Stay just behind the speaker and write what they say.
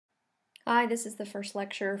Hi, this is the first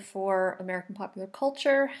lecture for American Popular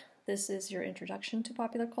Culture. This is your introduction to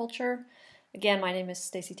popular culture. Again, my name is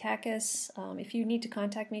Stacy Takis. If you need to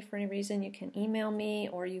contact me for any reason, you can email me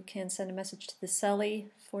or you can send a message to the CELI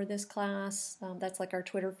for this class. That's like our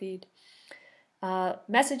Twitter feed.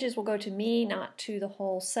 Messages will go to me, not to the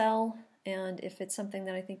whole cell, and if it's something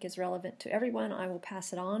that I think is relevant to everyone, I will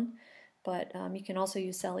pass it on. But you can also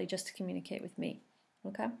use CELI just to communicate with me.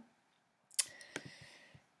 Okay?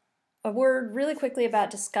 A word really quickly about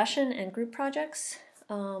discussion and group projects.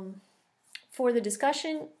 For the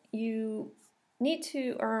discussion, you need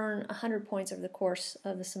to earn 100 points over the course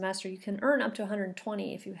of the semester. You can earn up to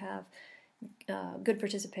 120 if you have good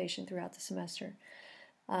participation throughout the semester.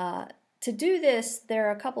 To do this, there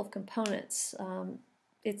are a couple of components.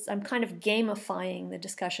 I'm kind of gamifying the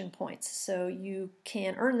discussion points, so you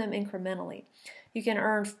can earn them incrementally. You can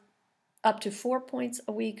earn up to 4 points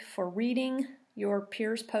a week for reading your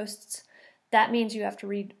peers' posts. That means you have to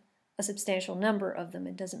read a substantial number of them.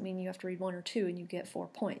 It doesn't mean you have to read 1 or 2 and you get 4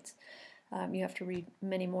 points. You have to read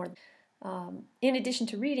many more. In addition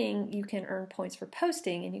to reading, you can earn points for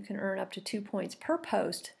posting, and you can earn up to 2 points per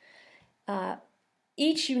post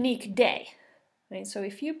each unique day. Right? So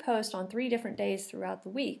if you post on 3 different days throughout the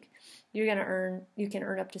week, you can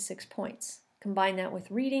earn up to 6 points. Combine that with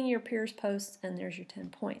reading your peers' posts, and there's your 10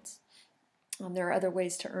 points. There are other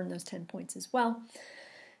ways to earn those 10 points as well.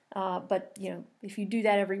 But if you do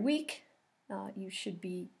that every week, you should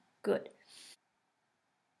be good.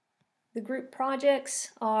 The group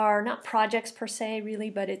projects are not projects per se,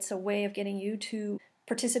 really, but it's a way of getting you to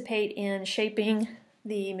participate in shaping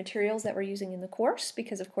the materials that we're using in the course,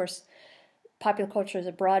 because, of course, popular culture is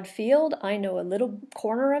a broad field. I know a little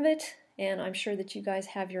corner of it, and I'm sure that you guys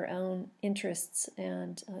have your own interests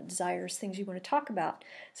and desires, things you want to talk about.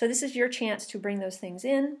 So this is your chance to bring those things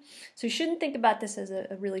in. So you shouldn't think about this as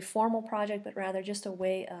a really formal project, but rather just a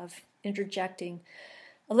way of interjecting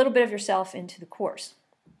a little bit of yourself into the course.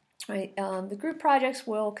 Right. The group projects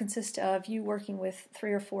will consist of you working with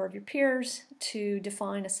 3 or 4 of your peers to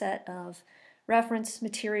define a set of reference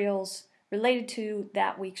materials related to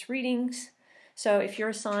that week's readings. So if you're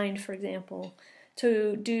assigned, for example,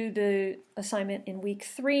 to do the assignment in week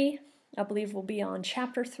 3, I believe will be on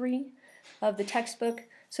chapter 3 of the textbook.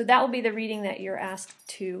 So that will be the reading that you're asked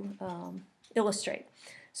to illustrate.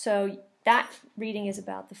 So that reading is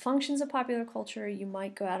about the functions of popular culture. You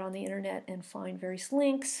might go out on the internet and find various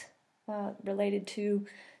links related to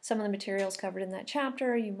some of the materials covered in that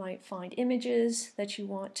chapter. You might find images that you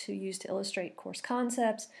want to use to illustrate course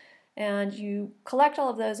concepts. And you collect all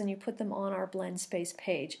of those and you put them on our Blend Space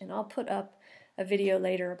page. And I'll put up a video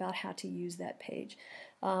later about how to use that page.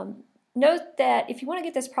 Note that if you want to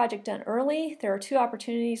get this project done early, there are 2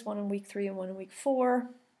 opportunities, one in week 3 and one in week 4.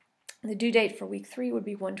 The due date for week 3 would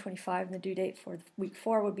be 1/25, and the due date for week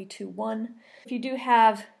 4 would be 2/1. If you do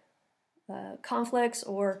have conflicts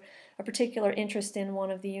or a particular interest in one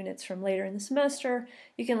of the units from later in the semester,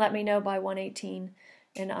 you can let me know by 1/18,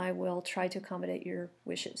 and I will try to accommodate your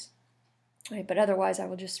wishes. Right, but otherwise, I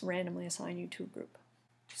will just randomly assign you to a group.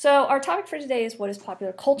 So our topic for today is what is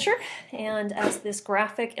popular culture, and as this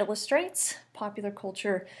graphic illustrates, popular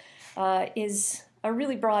culture is a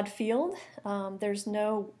really broad field. There's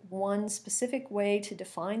no one specific way to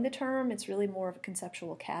define the term. It's really more of a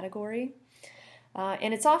conceptual category.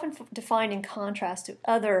 And it's often defined in contrast to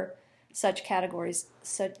other such categories,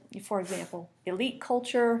 such, for example, elite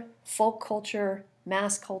culture, folk culture,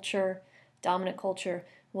 mass culture, dominant culture.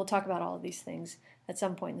 We'll talk about all of these things at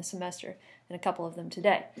some point in the semester, and a couple of them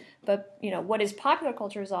today. But what is popular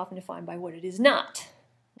culture is often defined by what it is not.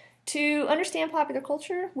 To understand popular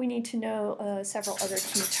culture, we need to know several other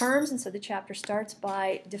key terms, and so the chapter starts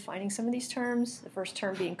by defining some of these terms. The first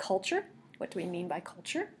term being culture. What do we mean by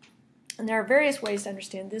culture? And there are various ways to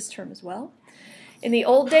understand this term as well. In the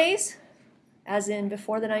old days, as in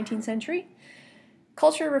before the 19th century,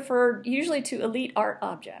 culture referred usually to elite art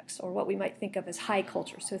objects, or what we might think of as high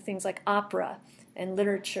culture, so things like opera and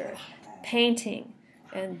literature, painting,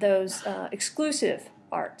 and those exclusive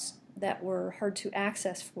arts that were hard to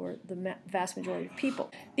access for the vast majority of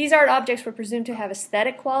people. These art objects were presumed to have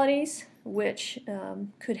aesthetic qualities, which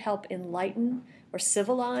could help enlighten or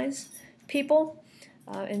civilize people.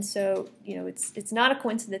 And so, it's not a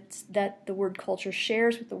coincidence that the word culture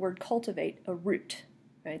shares with the word cultivate a root.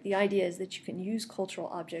 Right? The idea is that you can use cultural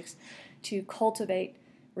objects to cultivate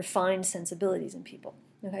refined sensibilities in people.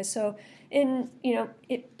 Okay, so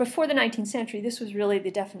before the 19th century, this was really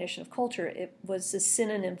the definition of culture. It was a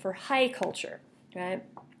synonym for high culture. Right?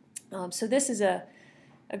 So this is a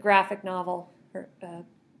graphic novel or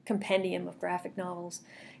compendium of graphic novels.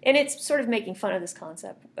 And it's sort of making fun of this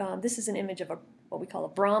concept. This is an image of what we call a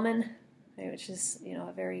Brahmin, which is,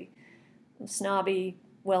 a very snobby,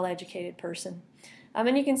 well-educated person.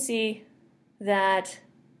 And you can see that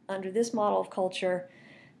under this model of culture,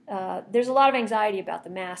 there's a lot of anxiety about the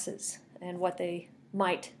masses and what they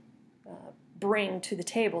might bring to the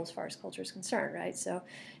table as far as culture is concerned, right? So,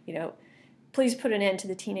 please put an end to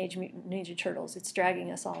the Teenage Mutant Ninja Turtles. It's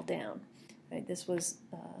dragging us all down. Right? This was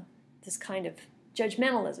this kind of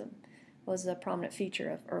judgmentalism was a prominent feature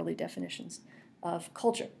of early definitions of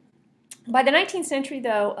culture. By the 19th century,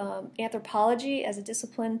 though, anthropology as a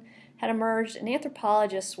discipline had emerged, and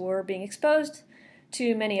anthropologists were being exposed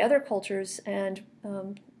to many other cultures and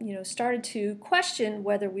started to question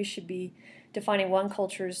whether we should be defining one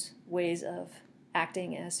culture's ways of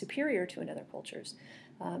acting as superior to another culture's.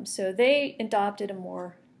 So they adopted a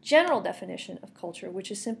more general definition of culture,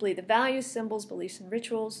 which is simply the values, symbols, beliefs, and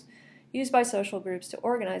rituals used by social groups to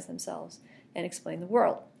organize themselves and explain the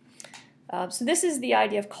world. So this is the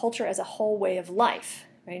idea of culture as a whole way of life,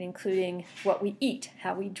 right? Including what we eat,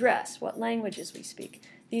 how we dress, what languages we speak.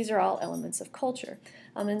 These are all elements of culture.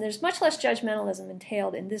 And there's much less judgmentalism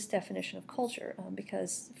entailed in this definition of culture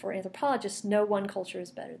because for anthropologists, no one culture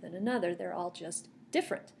is better than another. They're all just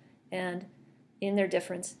different, and in their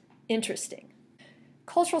difference, interesting.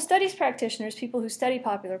 Cultural studies practitioners, people who study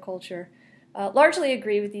popular culture, largely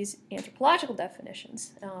agree with these anthropological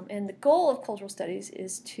definitions. And the goal of cultural studies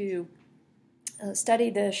is to study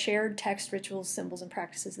the shared text, rituals, symbols, and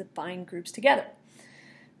practices that bind groups together.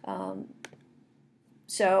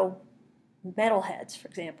 So metalheads, for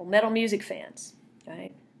example, metal music fans,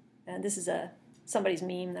 right? And this is somebody's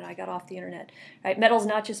meme that I got off the internet, right? Metal's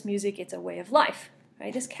not just music, it's a way of life,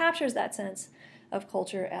 right? This captures that sense of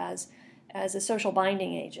culture as a social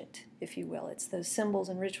binding agent, if you will. It's those symbols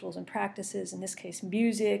and rituals and practices, in this case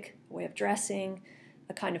music, a way of dressing,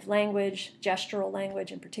 a kind of language, gestural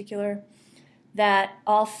language in particular, that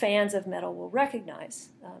all fans of metal will recognize.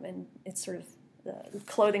 And it's sort of the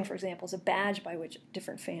clothing, for example, is a badge by which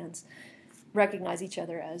different fans recognize each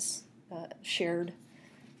other as shared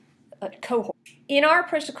cohort. In our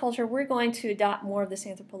approach to culture, we're going to adopt more of this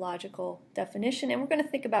anthropological definition, and we're going to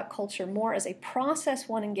think about culture more as a process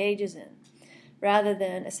one engages in, rather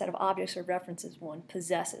than a set of objects or references one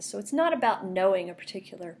possesses. So it's not about knowing a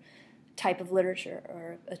particular type of literature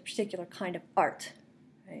or a particular kind of art.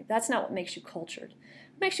 Right? That's not what makes you cultured.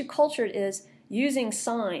 What makes you cultured is using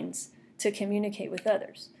signs to communicate with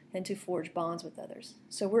others and to forge bonds with others.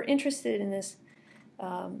 So we're interested in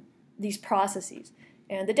these processes.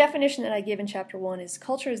 And the definition that I give in Chapter 1 is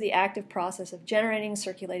culture is the active process of generating,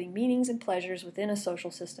 circulating meanings and pleasures within a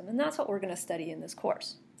social system. And that's what we're going to study in this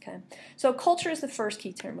course. Okay? So culture is the first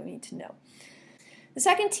key term we need to know. The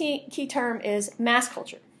second key term is mass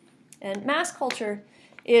culture. And mass culture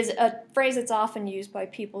is a phrase that's often used by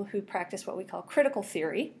people who practice what we call critical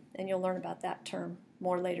theory. And you'll learn about that term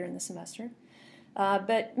more later in the semester.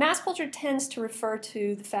 But mass culture tends to refer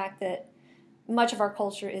to the fact that much of our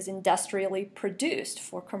culture is industrially produced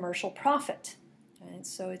for commercial profit. And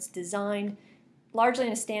so it's designed largely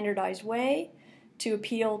in a standardized way to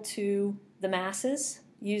appeal to the masses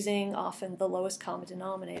using often the lowest common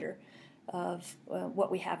denominator of what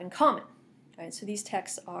we have in common. Right? So these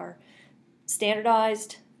texts are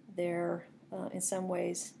standardized, they're in some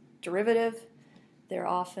ways derivative, they're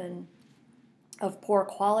often of poor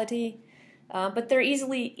quality, but they're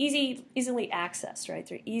easily accessed, right?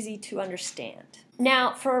 They're easy to understand.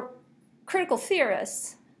 Now, for critical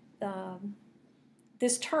theorists,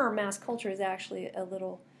 this term, mass culture, is actually a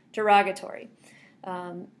little derogatory.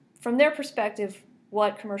 From their perspective,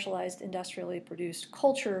 what commercialized, industrially produced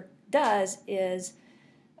culture does is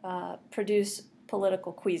produce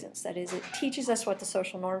political quiescence. That is, it teaches us what the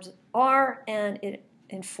social norms are, and it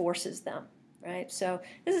enforces them, right? So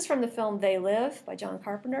this is from the film They Live by John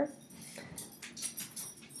Carpenter.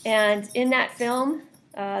 And in that film,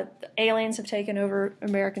 the aliens have taken over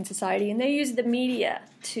American society, and they use the media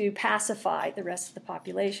to pacify the rest of the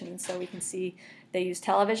population. And so we can see they use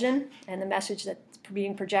television, and the message that's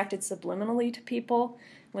being projected subliminally to people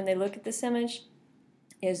when they look at this image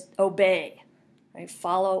is obey, right?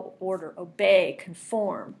 Follow order, obey,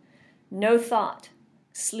 conform, no thought,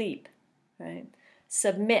 sleep, right?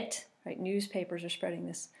 Submit, right? Newspapers are spreading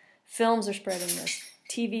this, films are spreading this,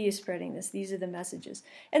 TV is spreading this. These are the messages.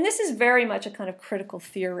 And this is very much a kind of critical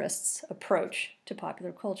theorist's approach to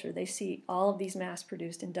popular culture. They see all of these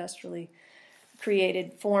mass-produced, industrially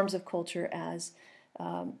created forms of culture as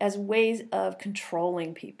ways of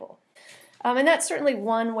controlling people. And that's certainly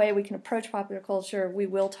one way we can approach popular culture. We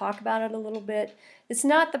will talk about it a little bit. It's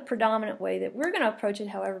not the predominant way that we're going to approach it,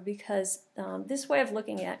 however, because this way of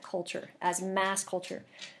looking at culture as mass culture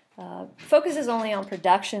focuses only on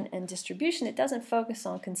production and distribution. It doesn't focus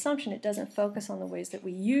on consumption. It doesn't focus on the ways that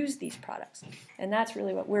we use these products. And that's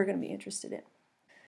really what we're going to be interested in.